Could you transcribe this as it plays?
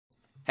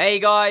Hey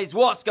guys,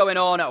 what's going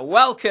on?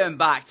 Welcome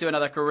back to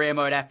another career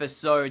mode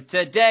episode.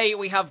 Today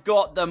we have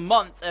got the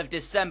month of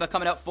December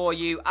coming up for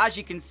you. As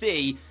you can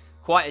see,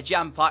 quite a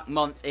jam-packed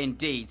month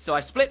indeed. So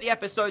I split the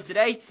episode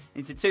today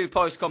into 2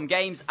 post-com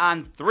games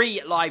and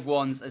 3 live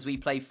ones as we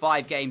play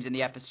 5 games in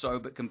the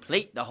episode but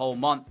complete the whole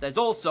month. There's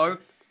also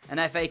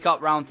an FA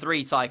Cup round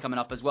 3 tie coming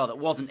up as well that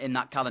wasn't in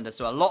that calendar.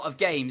 So a lot of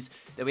games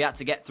that we had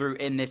to get through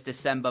in this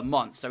December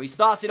month. So we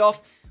started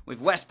off with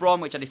West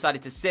Brom, which I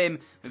decided to sim.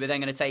 We were then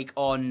going to take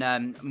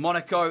on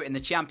Monaco in the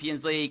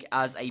Champions League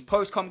as a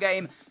post-com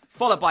game,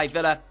 followed by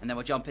Villa, and then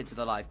we'll jump into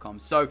the live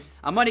comms. So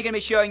I'm only going to be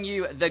showing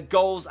you the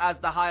goals as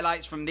the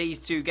highlights from these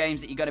 2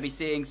 games that you're going to be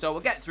seeing. So we'll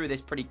get through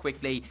this pretty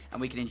quickly,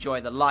 and we can enjoy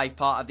the live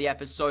part of the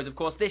episodes. Of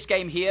course, this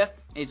game here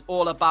is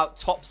all about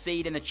top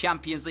seed in the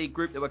Champions League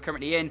group that we're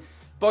currently in.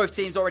 Both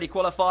teams already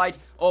qualified.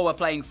 All we're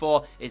playing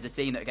for is the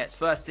team that gets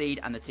first seed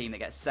and the team that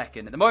gets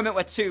second. At the moment,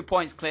 we're 2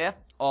 points clear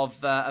of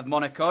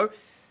Monaco.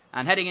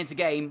 And heading into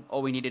game,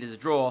 all we needed is a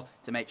draw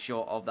to make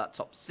sure of that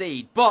top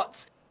seed.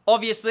 But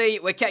obviously,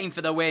 we're getting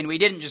for the win. We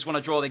didn't just want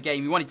to draw the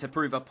game. We wanted to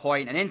prove a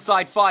point. And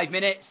inside 5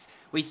 minutes,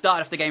 we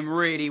started off the game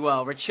really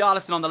well.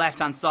 Richarlison on the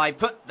left-hand side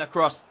put the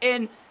cross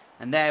in.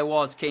 And there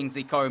was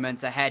Kingsley Coman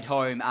to head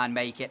home and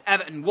make it.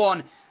 Everton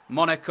 1,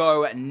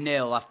 Monaco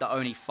 0 after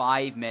only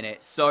 5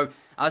 minutes. So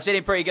I was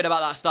feeling pretty good about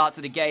that start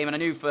to the game. And I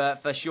knew for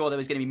sure there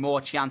was going to be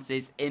more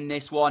chances in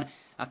this one.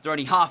 After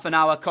only half an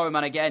hour,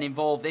 Coman again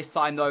involved, this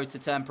time though to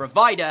turn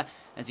provider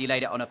as he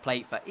laid it on a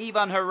plate for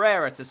Ivan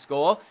Herrera to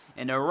score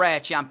in a rare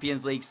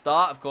Champions League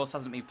start. Of course,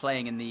 hasn't been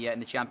playing in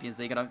the Champions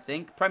League, I don't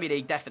think. Premier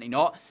League, definitely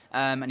not.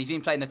 And he's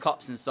been playing the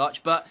Cups and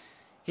such. But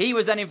he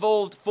was then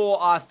involved for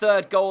our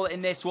 3rd goal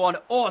in this one.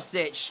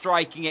 Orsic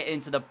striking it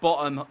into the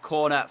bottom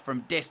corner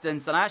from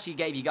distance. And I actually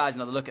gave you guys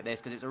another look at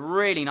this because it's a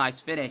really nice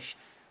finish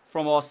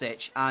from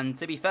Orsic, and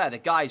to be fair, the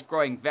guy's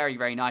growing very,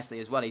 very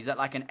nicely as well. He's at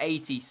like an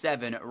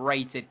 87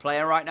 rated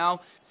player right now.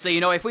 So, you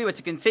know, if we were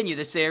to continue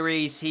the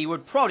series, he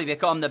would probably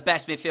become the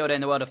best midfielder in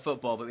the world of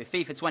football. But with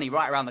FIFA 20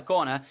 right around the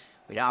corner,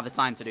 we don't have the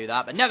time to do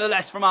that. But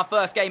nevertheless, from our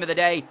first game of the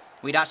day,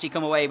 we'd actually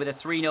come away with a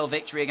 3-0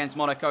 victory against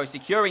Monaco,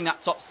 securing that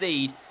top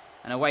seed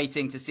and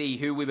awaiting to see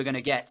who we were going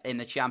to get in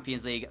the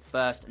Champions League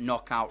first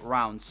knockout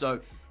round. So,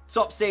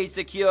 top seed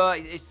secure,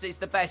 it's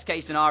the best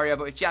case scenario,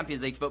 but with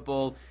Champions League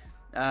football,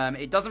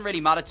 it doesn't really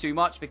matter too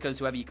much because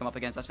whoever you come up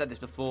against, I've said this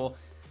before,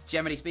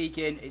 generally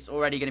speaking, it's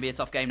already going to be a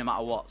tough game no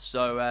matter what.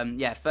 So,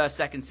 yeah, first,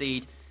 second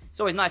seed. It's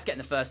always nice getting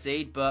the first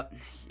seed, but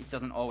it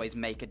doesn't always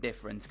make a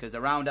difference because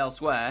around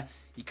elsewhere,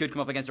 you could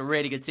come up against a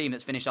really good team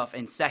that's finished off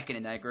in second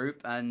in their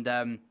group.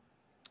 And,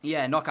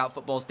 yeah, knockout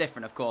football's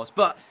different, of course.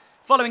 But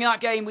following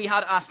that game, we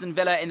had Aston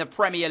Villa in the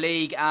Premier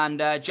League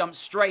and jumped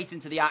straight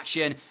into the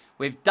action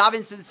with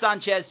Davinson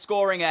Sanchez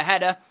scoring a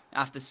header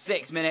after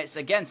 6 minutes.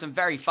 Again, some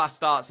very fast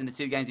starts in the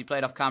 2 games we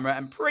played off camera,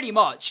 and pretty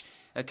much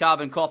a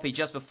carbon copy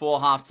just before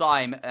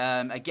half-time.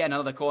 Again,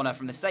 another corner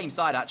from the same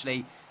side,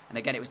 actually. And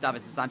again, it was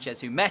Davinson Sanchez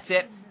who met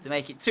it to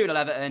make it 2-0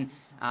 Everton.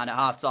 And at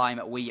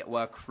half-time, we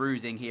were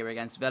cruising here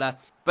against Villa.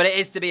 But it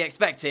is to be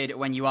expected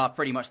when you are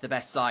pretty much the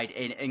best side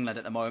in England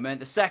at the moment.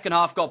 The second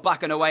half got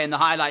back and away and the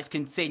highlights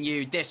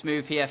continued. This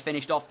move here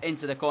finished off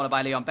into the corner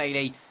by Leon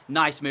Bailey.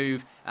 Nice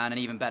move and an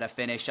even better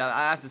finish.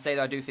 I have to say,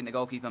 though, I do think the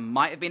goalkeeper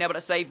might have been able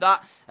to save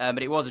that.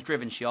 But it was a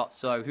driven shot,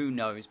 so who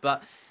knows.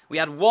 But we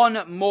had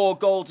one more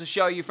goal to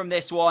show you from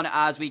this one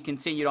as we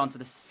continued on to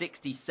the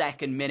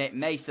 62nd minute.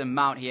 Mason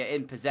Mount here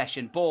in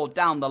possession. Ball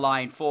down the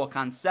line for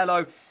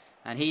Cancelo.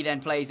 And he then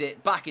plays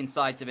it back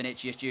inside to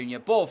Vinicius Jr.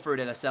 Ball through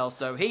to Lo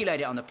Celso. He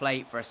laid it on the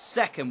plate for a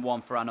second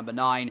one for our number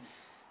 9.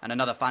 And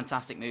another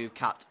fantastic move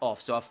capped off.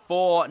 So a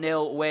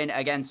 4-0 win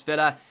against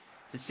Villa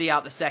to see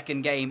out the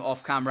second game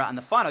off camera and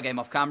the final game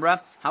off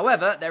camera.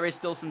 However, there is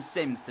still some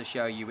sims to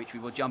show you, which we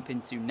will jump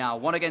into now.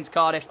 One against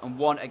Cardiff and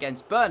one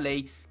against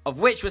Burnley, of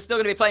which we're still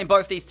going to be playing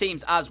both these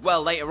teams as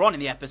well later on in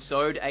the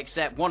episode,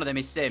 except one of them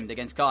is simmed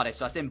against Cardiff.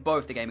 So I simmed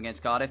both the game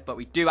against Cardiff, but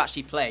we do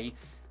actually play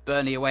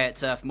Burnley away at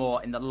Turf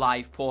Moor in the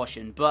live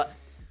portion. But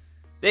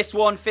this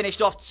one finished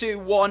off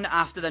 2-1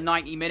 after the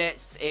 90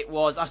 minutes. It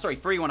was,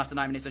 3-1 after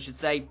 90 minutes, I should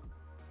say.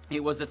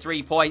 It was the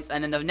 3 points.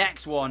 And then the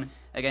next one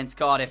against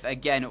Cardiff,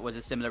 again, it was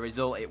a similar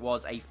result. It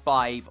was a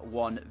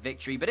 5-1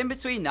 victory. But in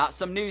between that,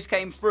 some news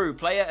came through.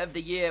 Player of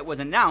the Year was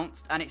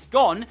announced, and it's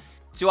gone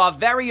to our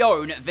very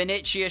own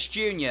Vinicius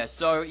Jr.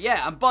 So,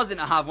 yeah, I'm buzzing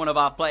to have one of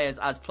our players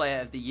as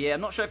Player of the Year.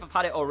 I'm not sure if I've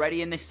had it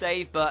already in this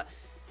save, but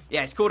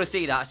yeah, it's cool to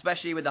see that,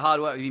 especially with the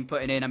hard work we've been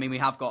putting in. I mean, we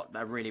have got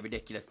a really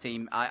ridiculous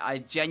team.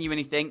 I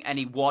genuinely think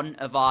any one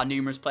of our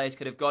numerous players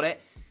could have got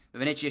it. But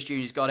Vinicius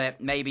Jr.'s got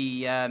it.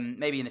 Maybe in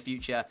the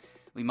future,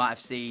 we might have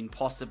seen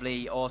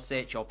possibly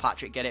Orsic or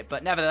Patrick get it.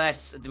 But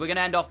nevertheless, we're going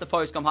to end off the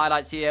post-com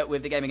highlights here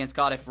with the game against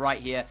Cardiff right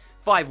here.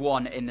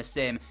 5-1 in the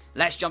sim.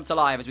 Let's jump to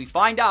live as we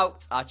find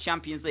out our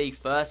Champions League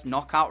first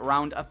knockout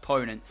round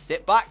opponent.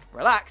 Sit back,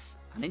 relax,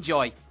 and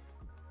enjoy.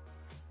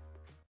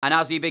 And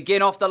as we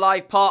begin off the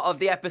live part of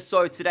the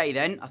episode today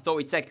then, I thought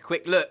we'd take a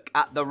quick look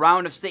at the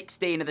round of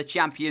 16 of the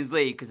Champions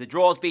League because the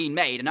draw's been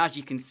made. And as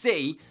you can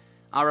see,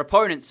 Our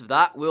opponents of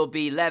that will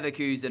be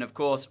Leverkusen, of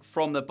course,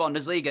 from the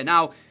Bundesliga.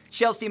 Now,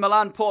 Chelsea,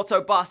 Milan,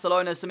 Porto,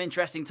 Barcelona, some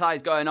interesting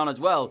ties going on as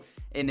well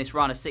in this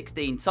round of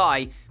 16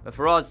 tie. But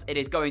for us, it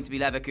is going to be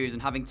Leverkusen.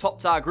 Having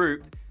topped our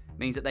group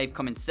means that they've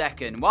come in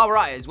second. While we're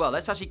at it as well,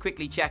 let's actually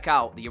quickly check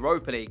out the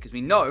Europa League, because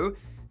we know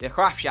the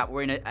Graafschap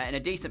were in a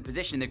decent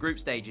position in the group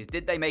stages.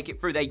 Did they make it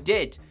through? They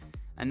did.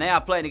 And they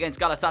are playing against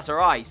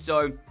Galatasaray.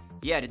 So,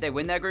 yeah, did they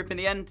win their group in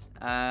the end?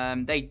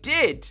 They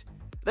did.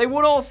 They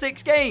won all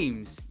 6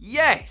 games.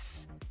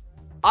 Yes.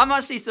 I'm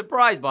actually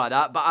surprised by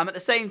that, but I'm at the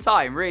same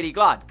time really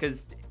glad,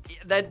 because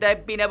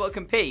they've been able to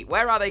compete.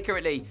 Where are they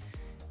currently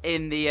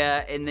in the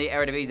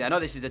Eredivisie? I know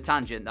this is a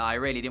tangent that I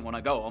really didn't want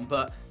to go on,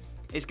 but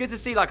it's good to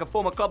see like a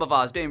former club of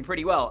ours doing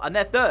pretty well, and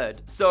they're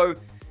third. So,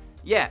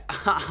 yeah,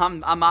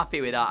 I'm happy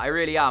with that. I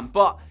really am.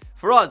 But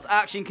for us,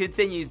 action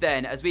continues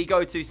then as we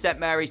go to St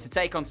Mary's to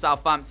take on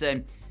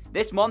Southampton.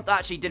 This month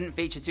actually didn't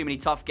feature too many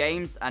tough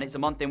games, and it's a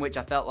month in which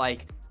I felt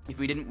like if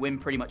we didn't win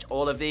pretty much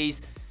all of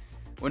these,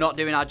 we're not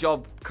doing our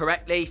job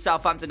correctly.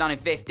 Southampton down in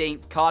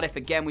 15th. Cardiff,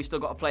 again, we've still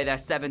got to play their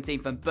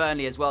 17th. And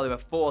Burnley as well, who are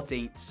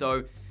 14th.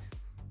 So,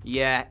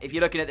 yeah, if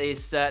you're looking at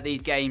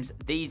these games,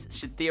 these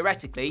should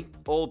theoretically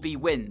all be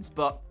wins.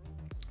 But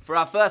for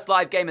our first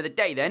live game of the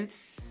day then,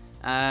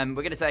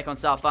 we're going to take on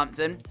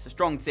Southampton. It's a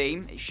strong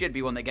team. It should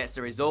be one that gets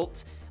the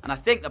result. And I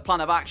think the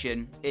plan of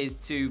action is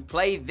to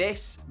play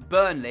this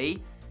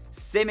Burnley,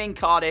 simming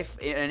Cardiff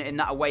in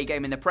that away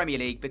game in the Premier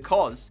League,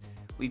 because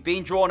we've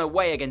been drawn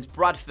away against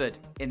Bradford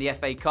in the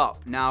FA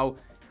Cup. Now,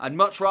 I'd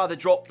much rather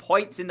drop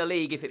points in the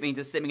league if it means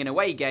a simming an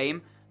away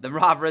game than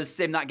rather us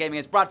sim that game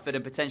against Bradford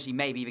and potentially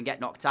maybe even get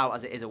knocked out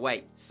as it is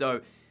away. So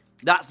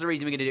that's the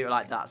reason we're going to do it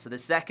like that. So the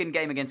second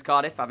game against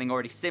Cardiff, having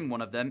already simmed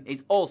one of them,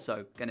 is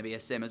also going to be a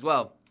sim as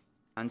well.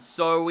 And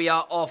so we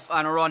are off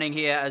and running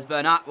here as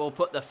Bernat will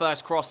put the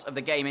first cross of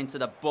the game into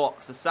the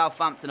box. The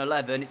Southampton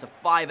 11, it's a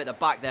 5 at the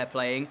back they're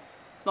playing.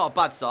 It's not a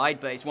bad side,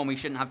 but it's one we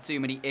shouldn't have too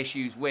many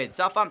issues with.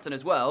 Southampton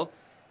as well,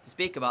 to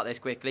speak about this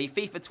quickly,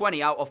 FIFA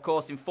 20 out, of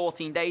course, in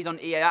 14 days on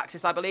EA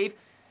Access, I believe.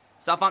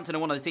 Southampton are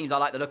one of the teams I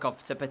like the look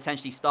of to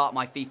potentially start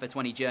my FIFA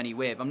 20 journey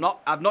with.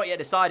 I've not yet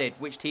decided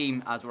which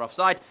team, as we're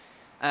offside,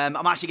 I'm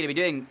actually going to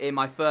be doing in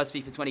my first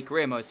FIFA 20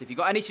 career mode. So if you've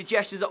got any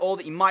suggestions at all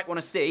that you might want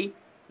to see,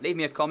 leave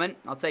me a comment.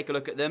 I'll take a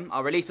look at them.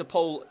 I'll release a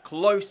poll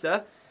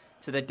closer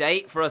to the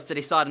date for us to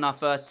decide on our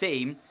first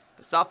team.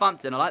 But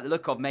Southampton, I like the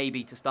look of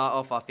maybe to start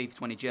off our FIFA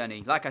 20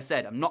 journey. Like I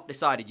said, I'm not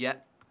decided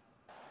yet.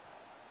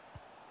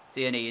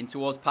 Tierney in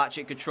towards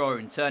Patrick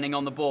Catrone, turning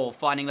on the ball,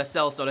 finding Lo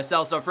Celso. Lo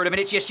Celso through to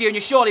Vinicius Junior,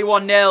 surely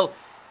 1-0.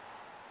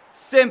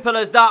 Simple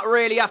as that,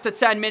 really, after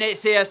 10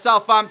 minutes here.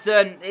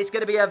 Southampton, it's going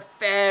to be a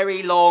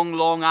very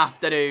long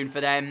afternoon for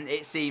them,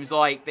 it seems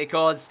like,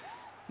 because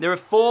the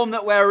form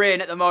that we're in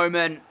at the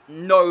moment,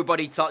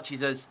 nobody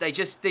touches us. They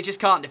just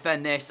can't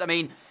defend this. I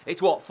mean,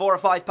 it's what, 4 or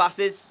 5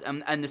 passes,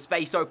 and the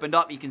space opened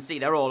up. You can see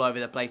they're all over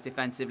the place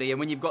defensively.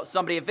 And when you've got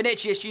somebody of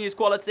Vinicius Junior's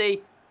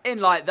quality in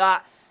like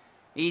that,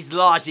 he's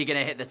largely going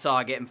to hit the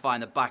target and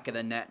find the back of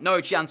the net.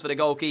 No chance for the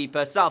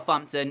goalkeeper.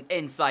 Southampton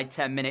inside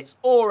 10 minutes.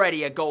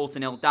 Already a goal to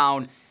 0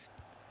 down.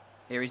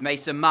 Here is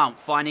Mason Mount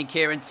finding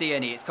Kieran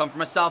Tierney. It's come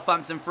from a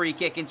Southampton free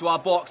kick into our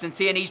box. And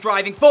Tierney's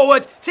driving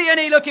forward.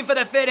 Tierney looking for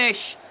the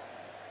finish.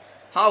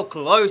 How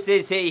close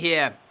is he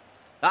here?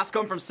 That's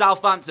come from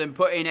Southampton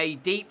putting a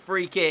deep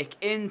free kick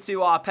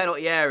into our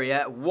penalty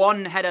area.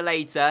 One header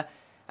later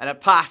and a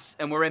pass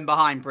and we're in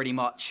behind pretty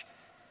much.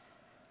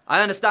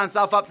 I understand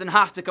Southampton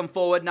have to come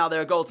forward now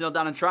they're a goal to 0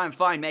 down and try and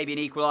find maybe an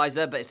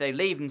equaliser, but if they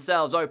leave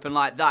themselves open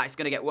like that, it's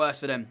going to get worse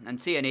for them. And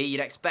Tierney,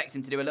 you'd expect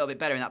him to do a little bit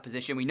better in that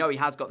position. We know he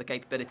has got the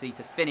capability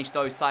to finish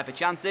those type of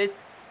chances.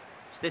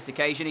 Just this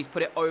occasion, he's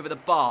put it over the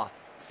bar.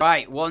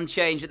 Right, one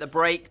change at the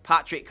break.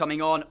 Patrick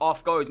coming on,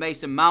 off goes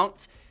Mason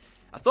Mount.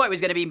 I thought it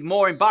was going to be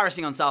more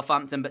embarrassing on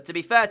Southampton, but to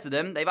be fair to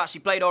them, they've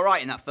actually played all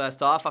right in that first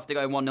half after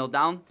going 1-0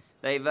 down.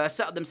 They've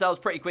settled themselves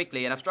pretty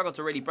quickly, and I've struggled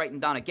to really break them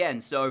down again,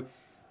 so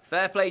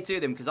fair play to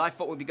them, because I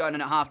thought we'd be going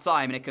in at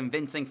half-time in a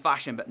convincing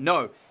fashion. But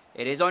no,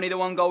 it is only the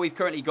one goal we've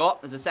currently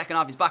got, as the second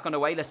half is back on the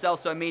way. Lo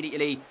Celso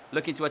immediately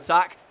looking to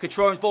attack.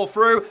 Catrone's ball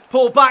through.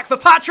 Pull back for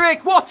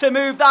Patrick. What a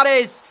move that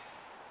is.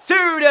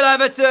 2-0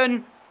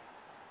 Everton.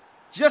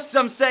 Just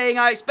some saying,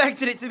 I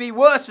expected it to be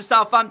worse for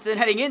Southampton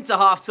heading into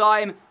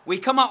half-time. We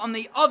come out on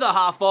the other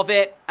half of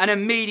it and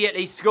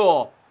immediately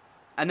score.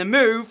 And the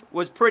move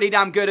was pretty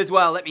damn good as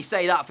well, let me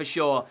say that for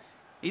sure.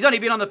 He's only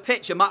been on the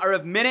pitch a matter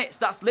of minutes.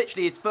 That's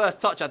literally his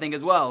first touch, I think,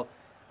 as well.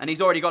 And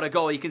he's already got a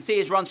goal. You can see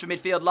his runs from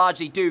midfield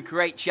largely do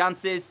create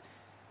chances.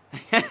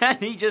 And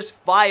he just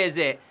fires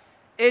it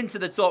into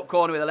the top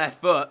corner with the left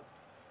foot.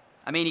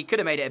 I mean, he could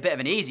have made it a bit of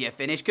an easier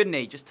finish, couldn't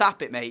he? Just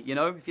tap it, mate, you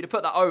know? If he'd have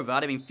put that over,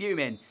 I'd have been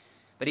fuming.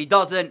 But he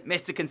doesn't.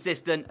 Mr.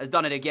 Consistent has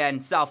done it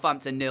again.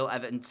 Southampton 0,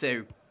 Everton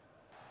 2.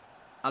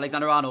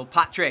 Alexander-Arnold,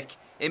 Patrick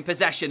in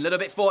possession. A little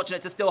bit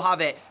fortunate to still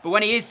have it. But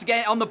when he is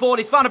getting on the board,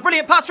 he's found a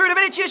brilliant pass through to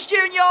Vinicius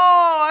Junior.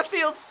 I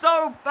feel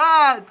so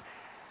bad.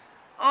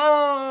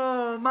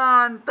 Oh,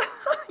 man.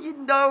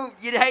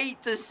 You'd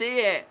hate to see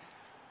it.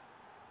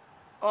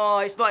 Oh,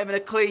 it's not even a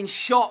clean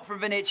shot from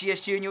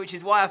Vinicius Jr., which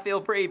is why I feel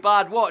pretty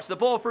bad. Watch, the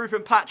ball through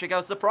from Patrick. I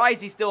was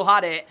surprised he still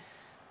had it.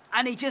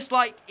 And he just,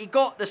 like, he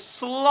got the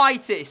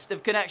slightest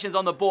of connections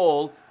on the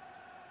ball.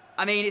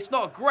 I mean, it's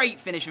not a great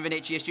finish from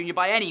Vinicius Jr.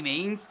 by any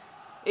means.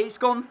 It's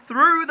gone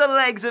through the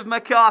legs of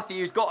McCarthy,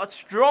 who's got a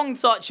strong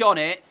touch on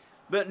it,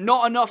 but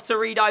not enough to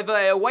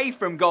re-divert it away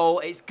from goal.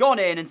 It's gone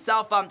in, and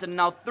Southampton are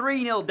now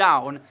 3-0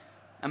 down.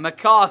 And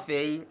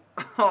McCarthy,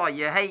 oh,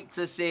 you hate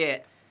to see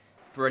it.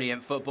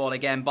 Brilliant football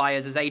again by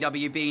us as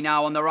AWB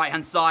now on the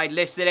right-hand side.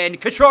 Lifts it in.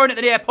 Catrone at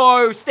the near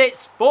post.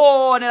 It's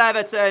 4-0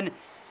 Everton.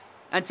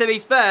 And to be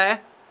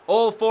fair,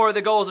 all 4 of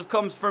the goals have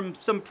come from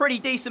some pretty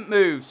decent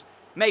moves.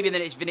 Maybe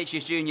the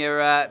Vinicius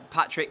Jr.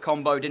 Patrick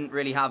combo didn't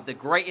really have the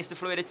greatest of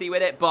fluidity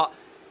with it. But,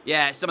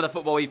 yeah, some of the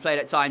football we've played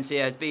at times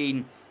here has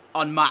been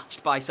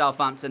unmatched by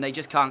Southampton. They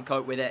just can't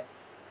cope with it.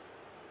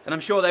 And I'm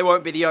sure they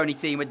won't be the only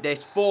team with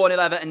this. 4-0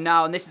 Everton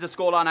now, and this is a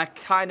scoreline I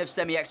kind of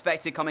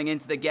semi-expected coming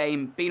into the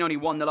game. Being only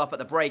 1-0 up at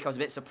the break, I was a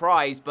bit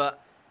surprised, but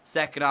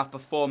second half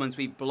performance,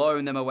 we've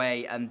blown them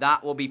away, and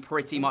that will be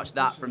pretty much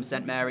that from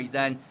St Mary's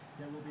then.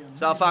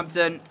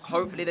 Southampton,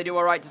 hopefully they do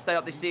all right to stay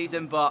up this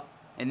season, but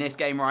in this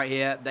game right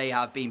here, they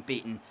have been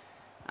beaten.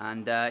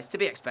 And it's to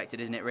be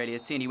expected, isn't it, really,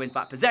 as Tierney wins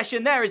back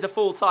possession. There is the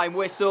full-time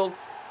whistle.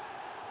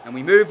 And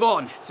we move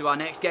on to our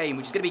next game,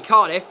 which is going to be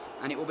Cardiff.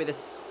 And it will be the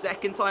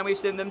second time we've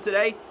seen them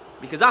today.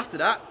 Because after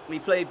that, we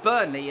play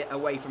Burnley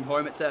away from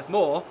home at Turf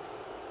Moor.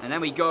 And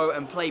then we go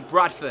and play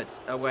Bradford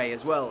away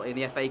as well in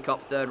the FA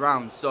Cup third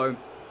round. So,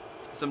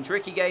 some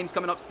tricky games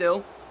coming up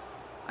still.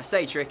 I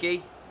say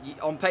tricky.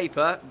 On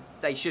paper,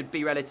 they should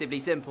be relatively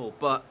simple.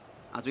 But,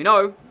 as we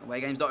know,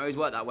 away games don't always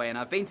work that way. And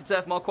I've been to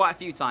Turf Moor quite a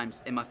few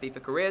times in my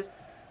FIFA careers.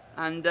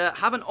 And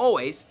haven't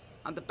always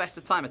had the best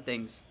of time of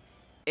things.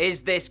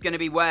 Is this going to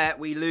be where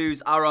we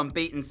lose our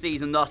unbeaten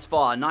season thus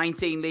far?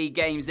 19 league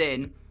games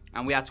in,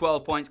 and we are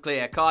 12 points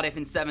clear. Cardiff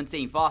in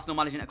 17th. Arsenal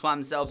managing to climb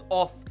themselves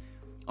off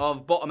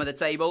of bottom of the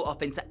table,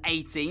 up into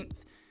 18th.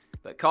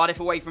 But Cardiff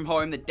away from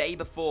home the day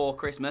before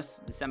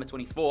Christmas, December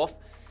 24th.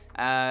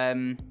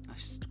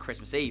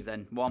 Christmas Eve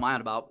then, what am I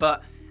on about?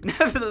 But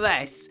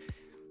nevertheless,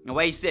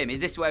 away sim, is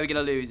this where we're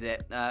going to lose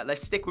it?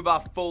 Let's stick with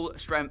our full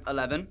strength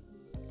 11.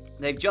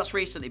 They've just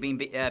recently been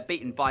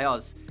beaten by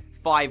us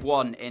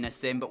 5-1 in a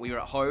sim, but we were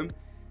at home.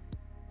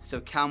 So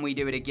can we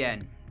do it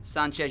again?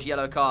 Sanchez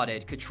yellow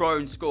carded.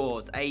 Catrone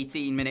scores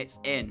 18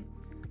 minutes in.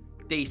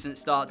 Decent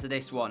start to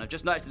this one. I've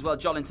just noticed as well,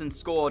 Jolinton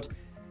scored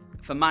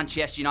for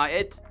Manchester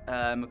United.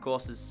 Of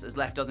course, as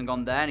left hasn't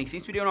gone there. And he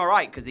seems to be doing all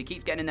right because he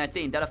keeps getting in their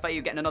team.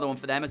 Delafeu getting another one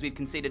for them as we've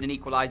conceded an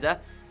equaliser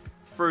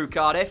through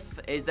Cardiff.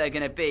 Is there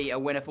going to be a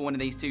winner for one of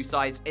these two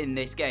sides in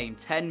this game?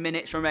 10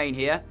 minutes remain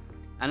here.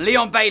 And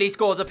Leon Bailey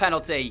scores a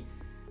penalty.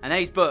 And then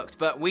he's booked.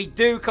 But we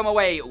do come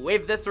away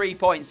with the 3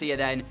 points here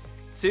then.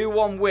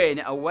 2-1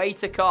 win away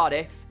to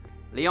Cardiff.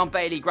 Leon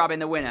Bailey grabbing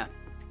the winner.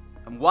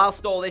 And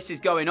whilst all this is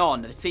going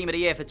on, the Team of the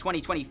Year for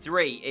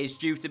 2023 is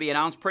due to be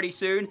announced pretty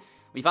soon.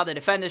 We've had the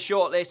defenders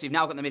shortlist. We've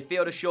now got the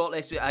midfielders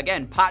shortlist.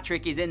 Again,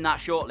 Patrick is in that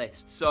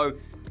shortlist. So,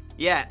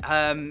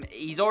 yeah,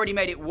 he's already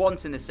made it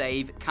once in the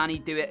save. Can he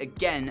do it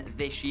again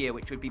this year?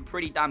 Which would be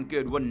pretty damn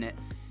good, wouldn't it?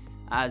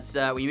 As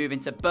we move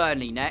into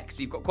Burnley next.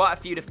 We've got quite a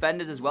few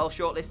defenders as well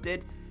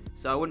shortlisted.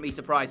 So I wouldn't be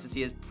surprised to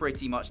see us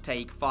pretty much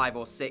take 5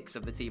 or 6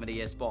 of the Team of the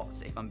Year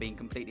spots, if I'm being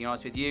completely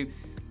honest with you.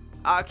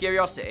 Out of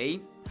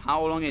curiosity,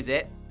 how long is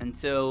it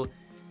until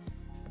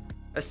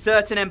a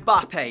certain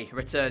Mbappe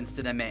returns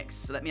to the mix?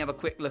 So let me have a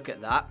quick look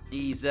at that.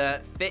 He's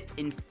fit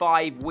in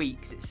 5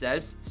 weeks, it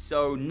says.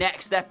 So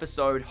next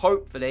episode,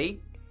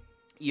 hopefully,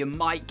 you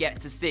might get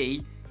to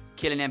see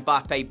Kylian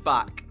Mbappe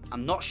back.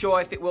 I'm not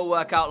sure if it will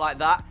work out like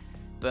that.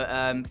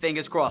 But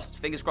fingers crossed.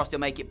 Fingers crossed he'll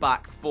make it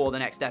back for the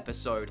next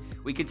episode.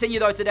 We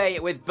continue, though, today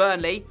with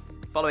Burnley.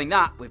 Following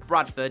that, with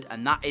Bradford.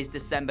 And that is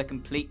December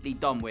completely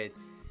done with.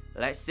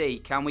 Let's see.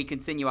 Can we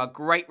continue our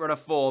great run of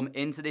form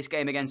into this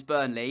game against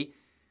Burnley?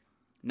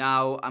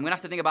 Now, I'm going to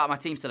have to think about my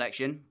team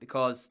selection.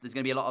 Because there's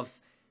going to be a lot of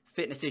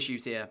fitness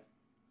issues here.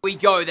 We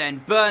go,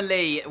 then.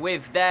 Burnley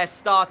with their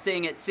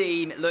starting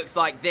team. It looks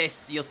like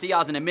this. You'll see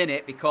ours in a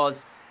minute.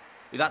 Because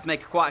we've had to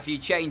make quite a few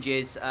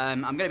changes.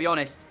 I'm going to be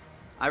honest.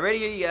 I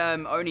really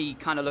only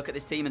kind of look at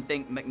this team and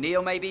think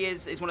McNeil maybe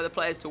is one of the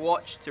players to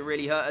watch to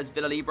really hurt us.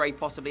 Villalibre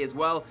possibly as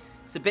well.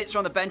 Sabitzer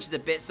on the bench is a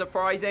bit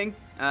surprising,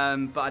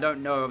 but I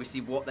don't know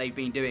obviously what they've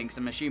been doing because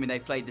I'm assuming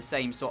they've played the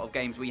same sort of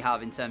games we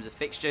have in terms of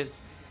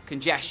fixtures,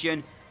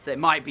 congestion, so it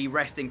might be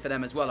resting for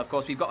them as well. Of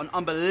course, we've got an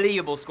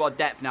unbelievable squad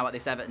depth now at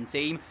this Everton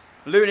team.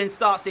 Lunin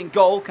starts in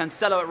goal,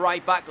 Cancelo at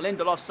right back,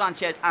 Lindelof,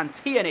 Sanchez and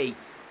Tierney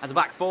as a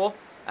back four.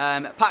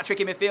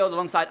 Patrick in midfield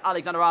alongside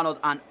Alexander-Arnold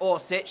and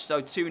Orsic.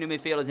 So 2 new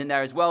midfielders in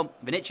there as well.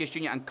 Vinicius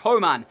Jr. and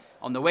Coman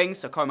on the wings.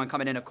 So Coman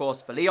coming in, of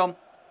course, for Leon.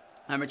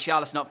 And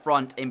Richarlison up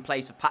front in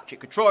place of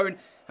Patrick Catrone.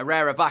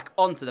 Herrera back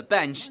onto the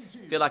bench.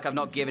 Feel like I've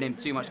not given him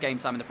too much game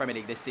time in the Premier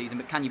League this season.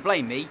 But can you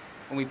blame me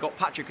when we've got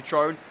Patrick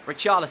Catrone,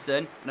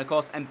 Richarlison, and of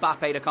course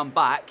Mbappe to come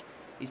back?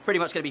 He's pretty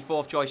much going to be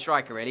 4th choice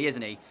striker, really,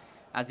 isn't he?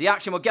 As the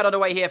action will get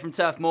underway here from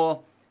Turf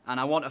Moor. And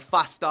I want a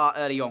fast start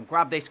early on.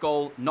 Grab this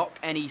goal, knock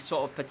any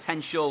sort of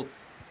potential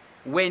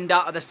wind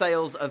out of the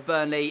sails of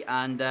Burnley,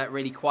 and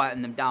really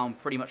quieten them down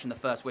pretty much from the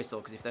first whistle.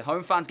 Because if the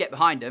home fans get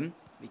behind them,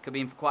 we could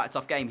be in for quite a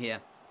tough game here.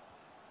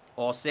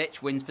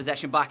 Orsic wins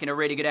possession back in a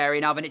really good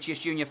area. Now Vinicius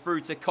Jr.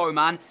 through to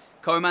Koeman.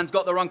 Koeman's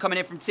got the run coming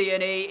in from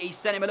Tierney. He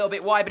sent him a little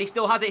bit wide, but he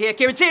still has it here.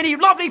 Kieran Tierney,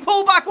 lovely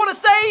pullback. What a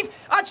save.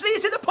 Actually,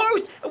 it's hit the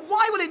post.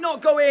 Why will it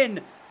not go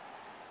in?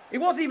 It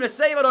wasn't even a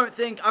save, I don't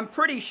think. I'm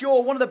pretty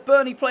sure one of the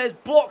Burnley players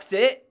blocked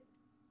it.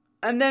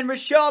 And then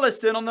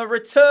Richarlison on the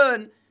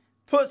return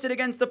puts it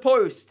against the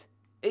post.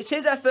 It's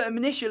his effort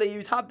initially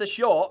who's had the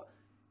shot.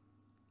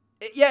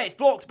 Yeah, it's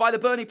blocked by the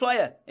Burnley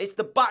player. It's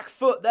the back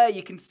foot there,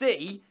 you can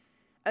see.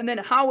 And then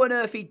how on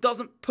earth he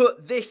doesn't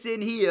put this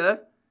in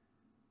here.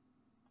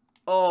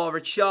 Oh,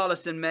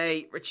 Richarlison,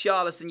 mate.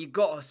 Richarlison, you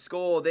got to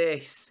score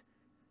this.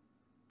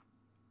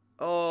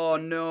 Oh,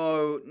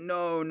 no.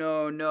 No,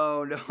 no,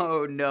 no,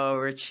 no, no.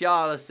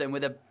 Richarlison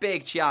with a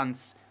big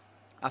chance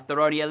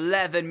after only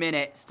 11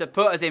 minutes to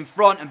put us in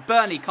front. And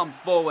Burnley come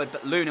forward,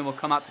 but Lunan will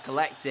come out to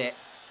collect it.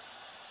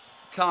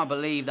 Can't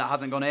believe that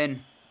hasn't gone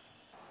in.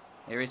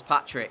 Here is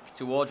Patrick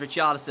towards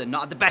Richarlison.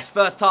 Not the best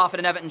first half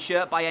in an Everton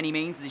shirt by any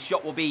means. The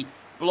shot will be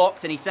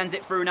blocked, and he sends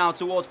it through now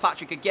towards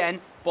Patrick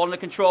again. Ball under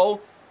control.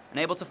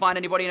 Unable to find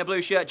anybody in a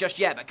blue shirt just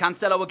yet, but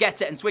Cancelo will get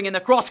it and swing in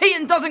the cross.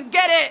 Heaton doesn't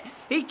get it.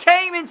 He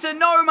came into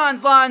no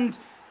man's land.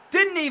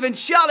 Didn't even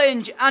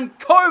challenge, and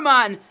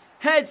Koeman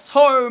heads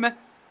home.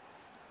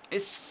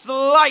 It's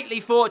slightly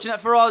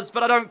fortunate for us,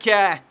 but I don't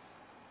care.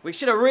 We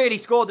should have really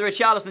scored the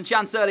Richarlison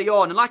chance early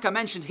on. And like I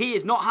mentioned, he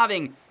is not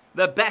having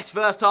the best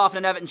first half in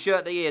an Everton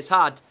shirt that he has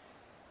had.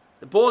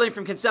 The ball in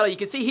from Cancelo. You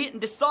can see Heaton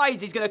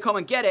decides he's going to come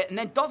and get it and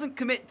then doesn't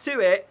commit to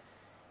it.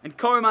 And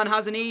Koeman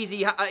has an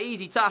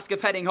easy task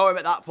of heading home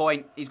at that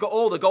point. He's got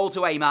all the goal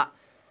to aim at.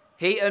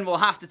 Heaton will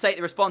have to take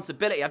the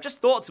responsibility. I've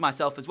just thought to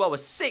myself as well, we're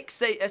six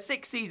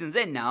seasons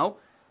in now.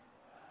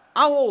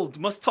 How old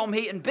must Tom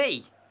Heaton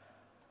be?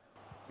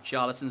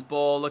 Richarlison's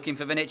ball looking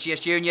for Vinicius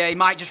Jr. He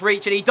might just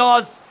reach it. He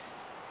does.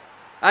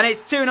 And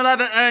it's 2-0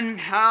 Everton.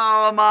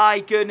 Oh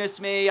my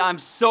goodness me. I'm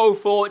so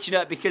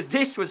fortunate because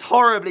this was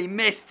horribly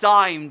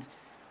mistimed.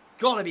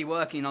 Got to be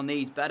working on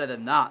these better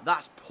than that.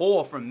 That's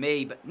poor from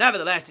me. But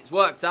nevertheless, it's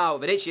worked out.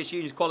 Vinicius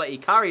Jr.'s quality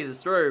carries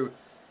us through.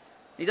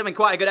 He's having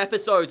quite a good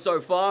episode so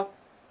far.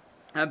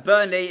 And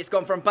Burnley, it's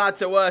gone from bad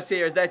to worse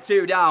here as they're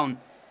 2 down.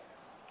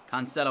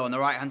 Cancelo on the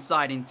right-hand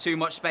side in too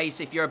much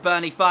space. If you're a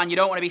Burnley fan, you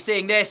don't want to be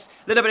seeing this.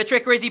 A little bit of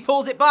trickery as he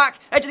pulls it back.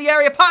 Edge of the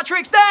area,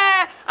 Patrick's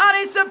there! And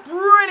it's a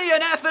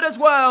brilliant effort as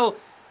well.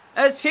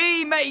 As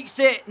he makes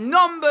it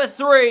number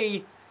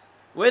 3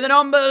 with an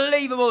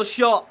unbelievable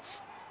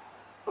shot.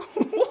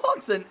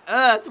 What on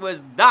earth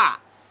was that?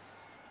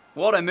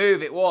 What a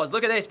move it was.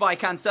 Look at this by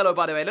Cancelo,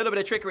 by the way. A little bit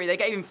of trickery. They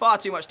gave him far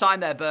too much time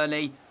there,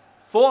 Burnley.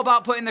 Thought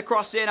about putting the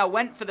cross in. I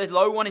went for the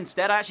low one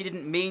instead. I actually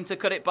didn't mean to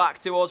cut it back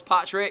towards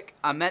Patrick.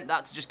 I meant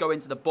that to just go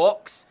into the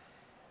box.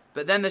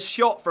 But then the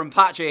shot from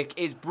Patrick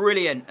is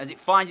brilliant as it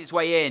finds its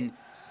way in.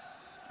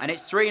 And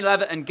it's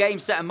 3-11 and game,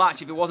 set and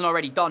match if it wasn't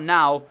already done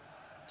now.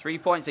 3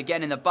 points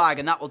again in the bag,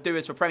 and that will do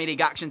us for Premier League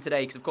action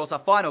today. Because, of course, our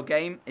final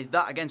game is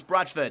that against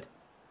Bradford.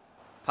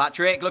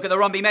 Patrick, look at the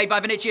run being made by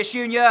Vinicius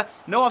Jr.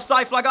 No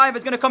offside flag either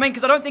is going to come in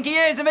because I don't think he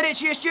is. And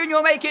Vinicius Jr.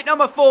 will make it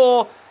number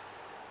 4.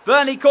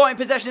 Burnley caught in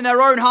possession in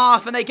their own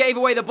half and they gave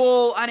away the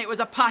ball. And it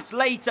was a pass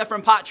later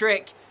from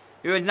Patrick,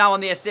 who is now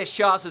on the assist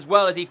charts as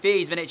well as he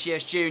feeds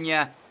Vinicius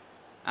Jr.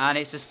 And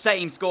it's the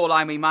same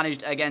scoreline we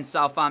managed against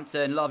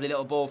Southampton. Lovely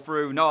little ball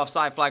through. No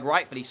offside flag,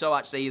 rightfully so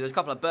actually. There's a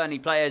couple of Burnley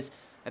players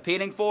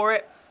appealing for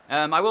it.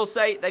 I will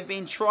say they've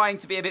been trying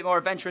to be a bit more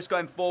adventurous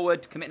going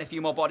forward, committing a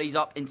few more bodies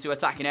up into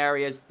attacking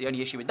areas. The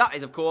only issue with that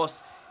is, of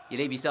course, you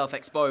leave yourself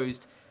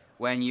exposed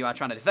when you are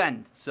trying to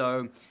defend.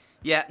 So,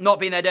 yeah, not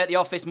being there at the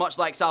office, much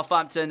like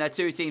Southampton. They're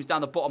 2 teams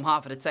down the bottom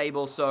half of the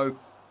table, so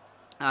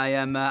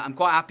I'm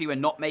quite happy we're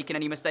not making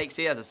any mistakes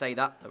here. As I say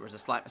that, there was a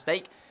slight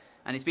mistake.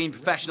 And it's been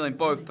professional in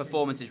both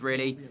performances,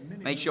 really.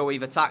 Made sure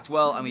we've attacked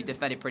well and we've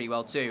defended pretty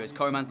well, too. As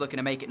Koeman's looking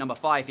to make it number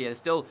 5 here. There's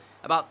still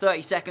about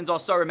 30 seconds or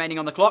so remaining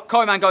on the clock.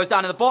 Koeman goes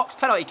down in the box.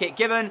 Penalty kick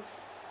given.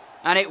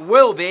 And it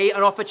will be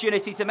an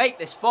opportunity to make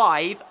this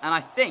 5. And I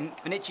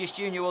think Vinicius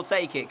Jr. will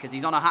take it because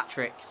he's on a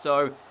hat-trick.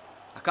 So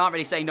I can't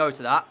really say no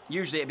to that.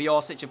 Usually it'd be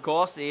Orsic, of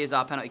course. He is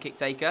our penalty kick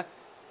taker.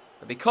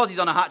 But because he's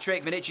on a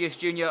hat-trick, Vinicius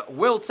Jr.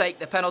 will take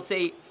the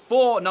penalty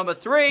for number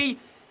 3.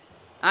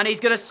 And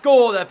he's going to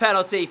score the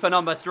penalty for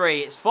number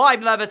 3. It's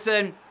 5-0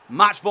 Everton.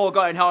 Match ball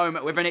going home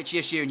with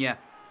Vinicius Jr.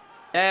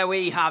 There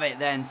we have it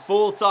then.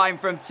 Full time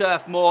from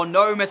Turf Moor.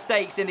 No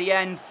mistakes in the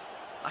end.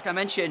 Like I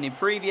mentioned in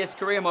previous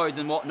career modes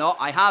and whatnot,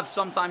 I have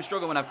sometimes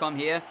struggled when I've come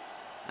here.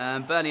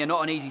 Burnley are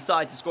not an easy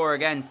side to score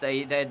against.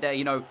 They're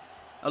you know,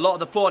 a lot of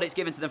the plaudits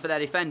given to them for their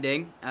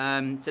defending.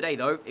 Today,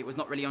 though, it was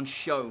not really on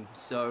show.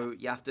 So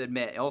you have to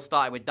admit, it all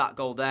started with that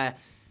goal there.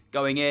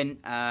 Going in,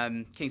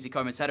 Kingsley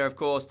Coman's header, of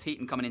course.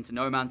 Heaton coming into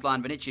no man's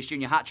land. Vinicius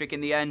Jr. hat-trick in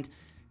the end.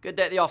 Good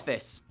day at the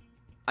office.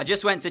 I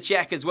just went to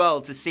check as well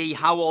to see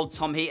how old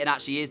Tom Heaton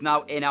actually is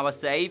now in our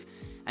save.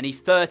 and he's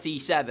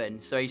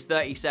 37. So he's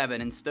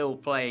 37 and still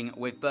playing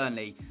with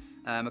Burnley.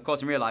 Of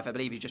course, in real life, I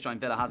believe he's just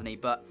joined Villa, hasn't he?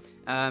 But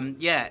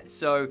yeah,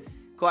 so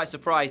quite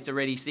surprised to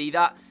really see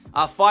that.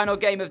 Our final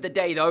game of the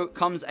day, though,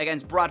 comes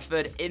against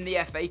Bradford in the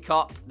FA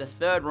Cup, the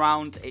 3rd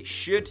round. It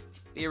should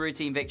be a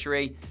routine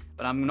victory,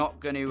 but I'm not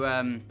going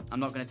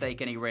to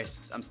take any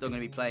risks. I'm still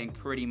going to be playing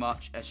pretty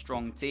much a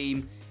strong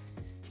team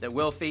that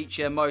will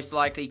feature most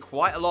likely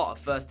quite a lot of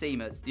first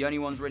teamers. The only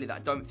ones really that I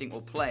don't think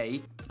will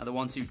play are the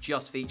ones who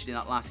just featured in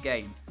that last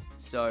game.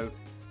 So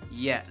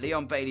yeah,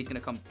 Leon Bailey's going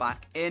to come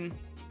back in.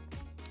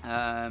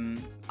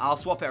 I'll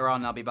swap it around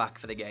and I'll be back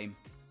for the game.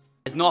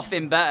 There's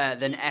nothing better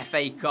than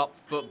FA Cup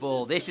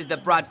football. This is the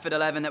Bradford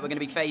 11 that we're going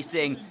to be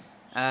facing.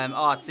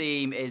 Our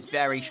team is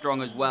very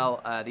strong as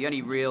well. The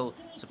only real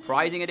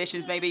surprising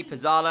additions maybe,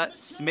 Pizzala,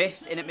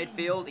 Smith in at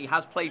midfield. He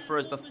has played for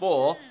us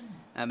before,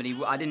 but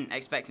I didn't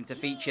expect him to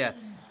feature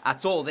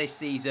at all this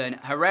season.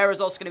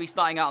 Herrera's also going to be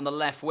starting out on the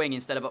left wing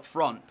instead of up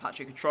front.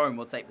 Patrick Catrone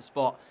will take the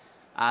spot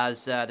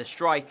as the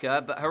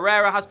striker, but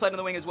Herrera has played on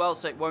the wing as well,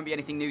 so it won't be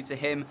anything new to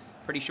him.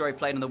 Pretty sure he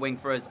played on the wing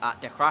for us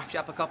at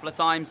Graafschap a couple of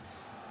times.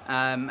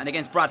 And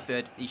against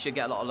Bradford, he should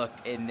get a lot of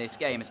luck in this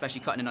game,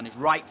 especially cutting in on his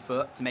right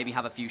foot to maybe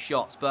have a few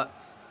shots. But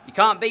you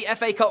can't beat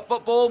FA Cup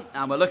football,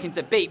 and we're looking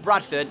to beat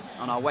Bradford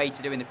on our way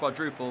to doing the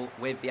quadruple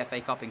with the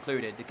FA Cup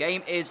included. The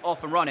game is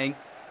off and running,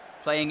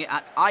 playing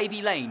at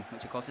Ivy Lane,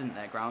 which of course isn't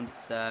their ground.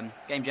 It's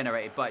game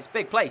generated, but it's a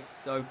big place.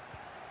 So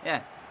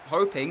yeah,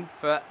 hoping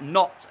for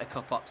not a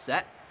cup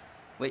upset,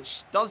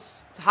 which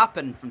does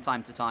happen from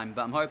time to time,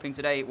 but I'm hoping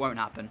today it won't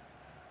happen.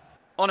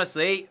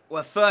 Honestly,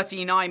 we're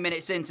 39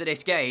 minutes into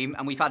this game,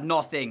 and we've had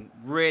nothing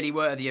really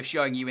worthy of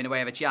showing you in the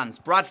way of a chance.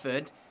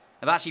 Bradford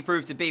have actually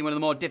proved to be one of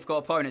the more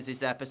difficult opponents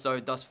this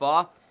episode thus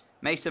far.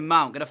 Mason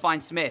Mount going to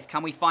find Smith.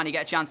 Can we finally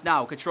get a chance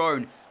now?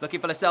 Catrone looking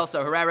for Lo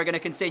Celso. Herrera going to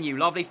continue.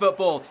 Lovely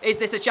football. Is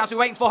this a chance we're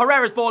waiting for?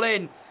 Herrera's ball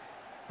in.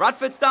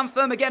 Bradford stand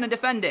firm again and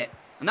defend it.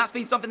 And that's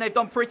been something they've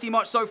done pretty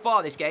much so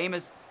far this game,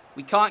 as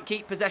we can't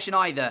keep possession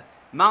either.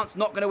 Mount's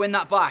not going to win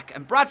that back.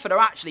 And Bradford are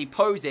actually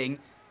posing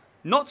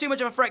not too much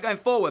of a threat going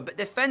forward, but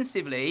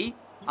defensively,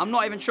 I'm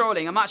not even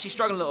trolling. I'm actually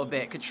struggling a little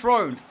bit.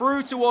 Catrone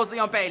through towards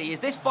Leon Bailey. Is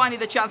this finally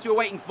the chance we were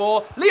waiting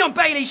for? Leon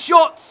Bailey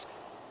shots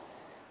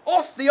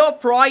off the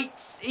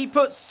uprights. He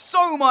put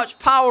so much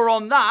power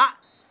on that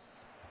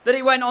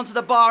it went onto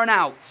the bar and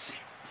out.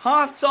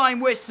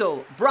 Half-time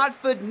whistle.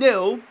 Bradford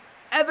 0,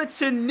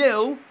 Everton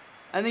 0.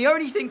 And the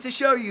only thing to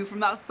show you from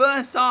that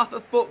first half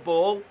of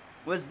football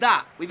was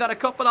that. We've had a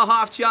couple of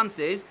half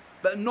chances,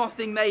 but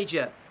nothing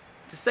major.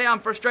 To say I'm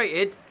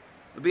frustrated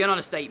would be an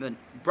understatement.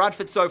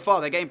 Bradford so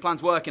far, their game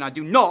plan's working. I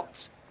do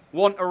not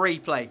want a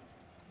replay.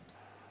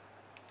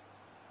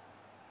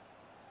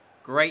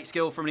 Great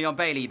skill from Leon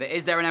Bailey, but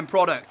is there an end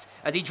product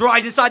as he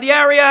drives inside the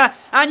area?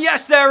 And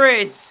yes, there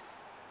is.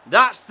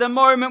 That's the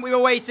moment we were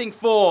waiting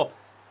for.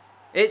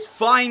 It's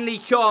finally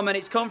come, and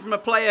it's come from a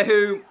player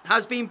who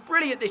has been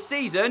brilliant this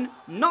season.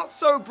 Not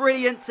so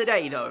brilliant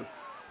today, though.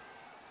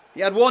 He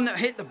had one that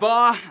hit the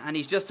bar, and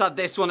he's just had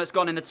this one that's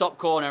gone in the top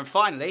corner. And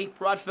finally,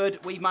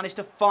 Bradford, we've managed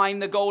to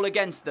find the goal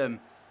against them.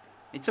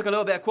 It took a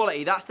little bit of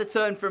quality. That's the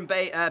turn from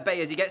Bay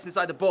as he gets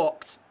inside the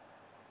box.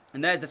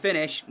 And there's the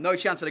finish. No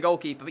chance for the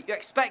goalkeeper. But you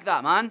expect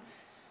that, man.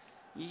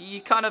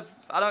 You kind of,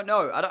 I don't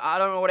know. I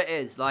don't know what it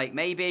is. Like,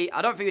 maybe,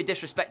 I don't think we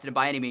disrespected him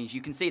by any means.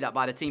 You can see that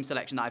by the team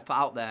selection that I've put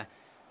out there.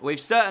 But we've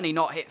certainly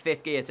not hit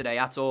 5th gear today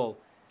at all.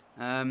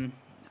 And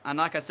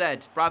like I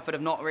said, Bradford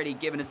have not really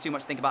given us too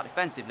much to think about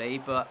defensively,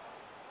 but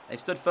they've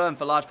stood firm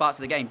for large parts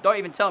of the game. Don't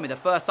even tell me the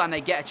first time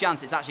they get a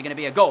chance, it's actually going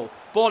to be a goal.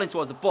 Ball in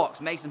towards the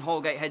box. Mason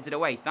Holgate heads it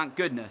away. Thank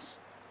goodness.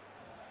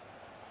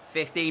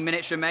 15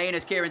 minutes remain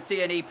as Kieran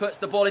Tierney puts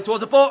the ball in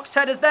towards the box.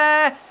 Header's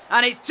there.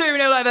 And it's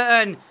 2-0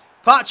 Everton.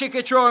 Patrick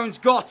Catrone's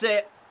got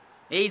it.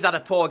 He's had a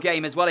poor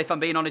game as well, if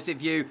I'm being honest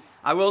with you.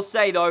 I will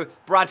say, though,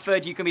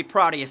 Bradford, you can be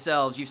proud of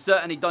yourselves. You've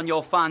certainly done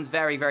your fans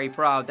very, very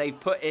proud. They've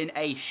put in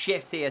a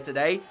shift here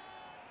today.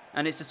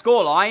 And it's a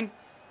scoreline,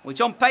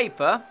 which on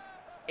paper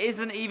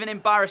isn't even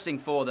embarrassing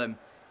for them.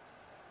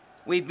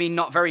 We've been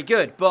not very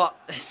good, but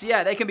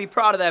yeah, they can be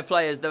proud of their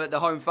players, the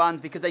home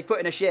fans, because they've put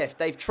in a shift.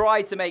 They've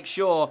tried to make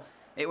sure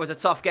it was a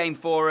tough game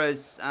for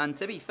us, and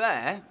to be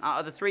fair, out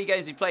of the 3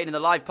 games we played in the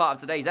live part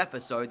of today's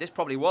episode, this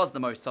probably was the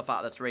most tough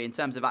out of the 3 in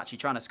terms of actually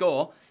trying to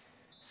score.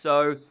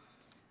 So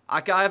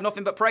I have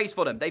nothing but praise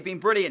for them. They've been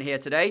brilliant here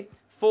today.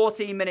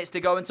 14 minutes to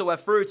go until we're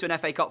through to an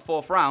FA Cup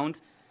 4th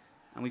round,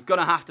 and we're going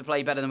to have to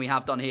play better than we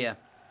have done here.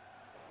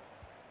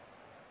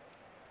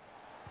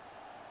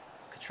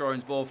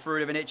 Catrone's ball through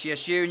to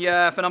Vinicius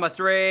Jr. for number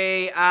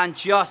 3. And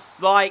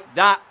just like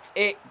that,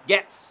 it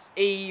gets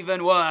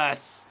even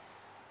worse.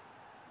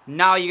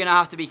 Now you're going to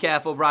have to be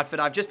careful, Bradford.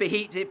 I've just been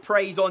heaped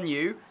praise on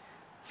you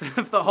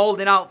for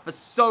holding out for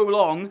so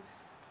long.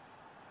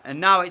 And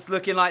now it's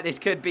looking like this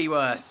could be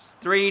worse.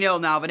 3-0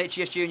 now,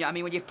 Vinicius Jr. I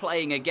mean, when you're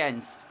playing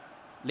against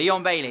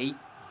Leon Bailey,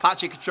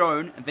 Patrick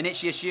Catrone, and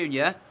Vinicius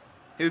Jr.,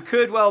 who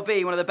could well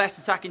be one of the best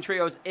attacking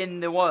trios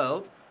in the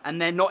world, and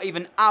they're not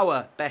even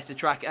our best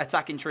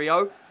attacking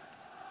trio.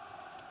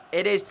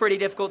 It is pretty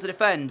difficult to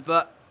defend,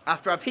 but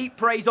after I've heaped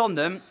praise on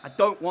them, I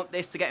don't want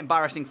this to get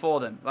embarrassing for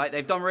them. Right?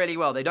 They've done really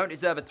well. They don't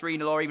deserve a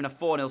 3-0 or even a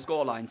 4-0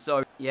 scoreline.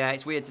 So, yeah,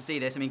 it's weird to see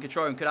this. I mean,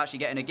 Catrone could actually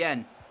get in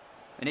again.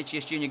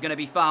 Vinicius Jr. going to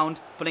be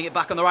found. Putting it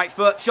back on the right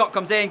foot. Shot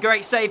comes in.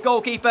 Great save.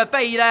 Goalkeeper.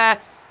 Bay there.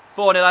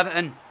 4-0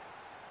 Everton.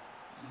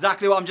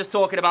 Exactly what I'm just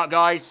talking about,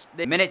 guys.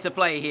 The minute to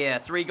play here.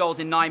 3 goals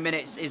in 9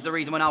 minutes is the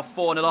reason we're now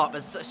 4-0 up.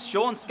 As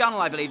Sean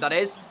Scannell, I believe that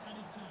is.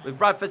 With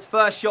Bradford's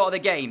first shot of the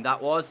game,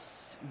 that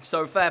was.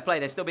 So fair play.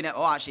 There's still been,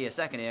 oh, actually a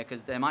second here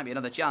because there might be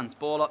another chance.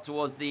 Ball up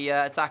towards the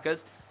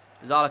attackers.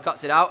 Zala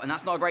cuts it out, and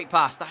that's not a great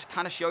pass. That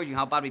kind of shows you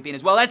how bad we've been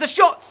as well. There's the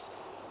shots!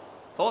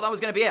 Thought that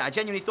was going to be it. I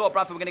genuinely thought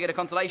Bradford were going to get a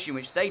consolation,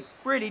 which they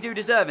really do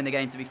deserve in the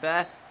game, to be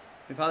fair,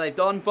 with how they've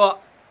done. But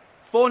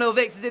 4-0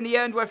 victors in the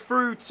end. We're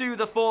through to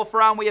the 4th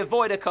round. We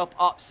avoid a cup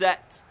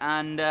upset,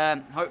 and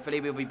hopefully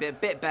we'll be a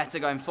bit better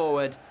going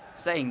forward.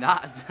 Saying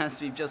that,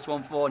 as we've just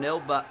won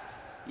 4-0, but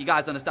you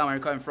guys understand where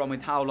I'm coming from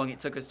with how long it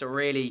took us to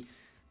really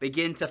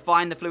begin to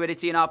find the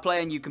fluidity in our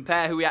play, and you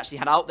compare who we actually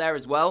had out there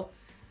as well.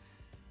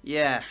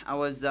 Yeah, I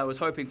was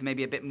hoping for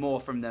maybe a bit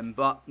more from them,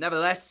 but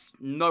nevertheless,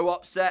 no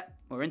upset.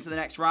 We're into the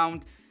next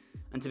round,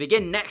 and to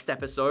begin next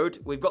episode,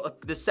 we've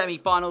got the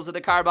semi-finals of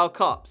the Carabao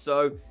Cup,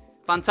 so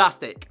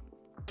fantastic.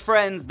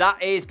 Friends,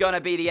 that is going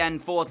to be the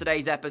end for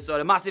today's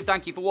episode. A massive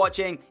thank you for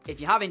watching.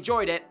 If you have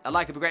enjoyed it, a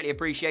like would be greatly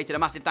appreciated. A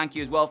massive thank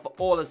you as well for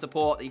all the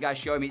support that you guys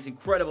show me. It's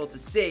incredible to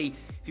see.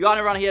 If you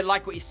aren't around here,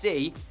 like what you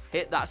see,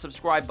 hit that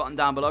subscribe button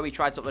down below. We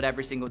try to upload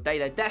every single day.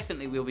 There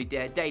definitely will be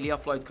daily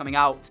uploads coming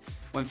out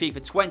when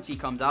FIFA 20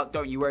 comes out.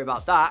 Don't you worry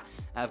about that.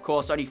 Of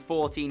course, only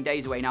 14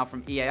 days away now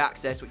from EA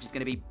Access, which is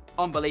going to be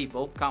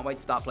unbelievable. Can't wait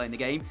to start playing the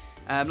game.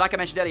 Like I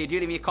mentioned earlier, do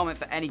leave me a comment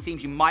for any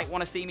teams you might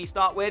want to see me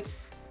start with.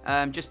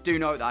 Just do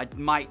note that I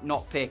might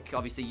not pick,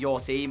 obviously, your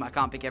team. I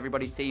can't pick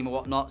everybody's team or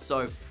whatnot.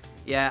 So,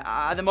 yeah,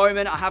 at the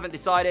moment, I haven't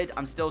decided.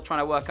 I'm still trying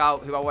to work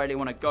out who I really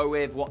want to go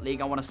with, what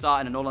league I want to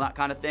start in, and all of that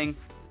kind of thing.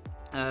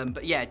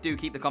 But, yeah, do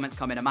keep the comments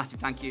coming. A massive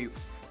thank you,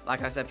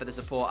 like I said, for the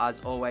support, as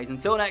always.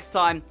 Until next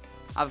time,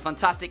 have a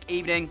fantastic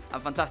evening.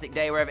 Have a fantastic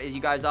day, wherever it is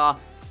you guys are.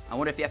 I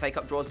wonder if the FA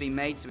Cup draw has been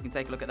made, so we can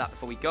take a look at that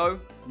before we go.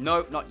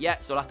 No, not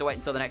yet, so I'll have to wait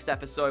until the next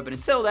episode. But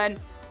until then,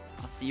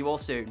 I'll see you all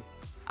soon.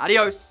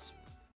 Adios!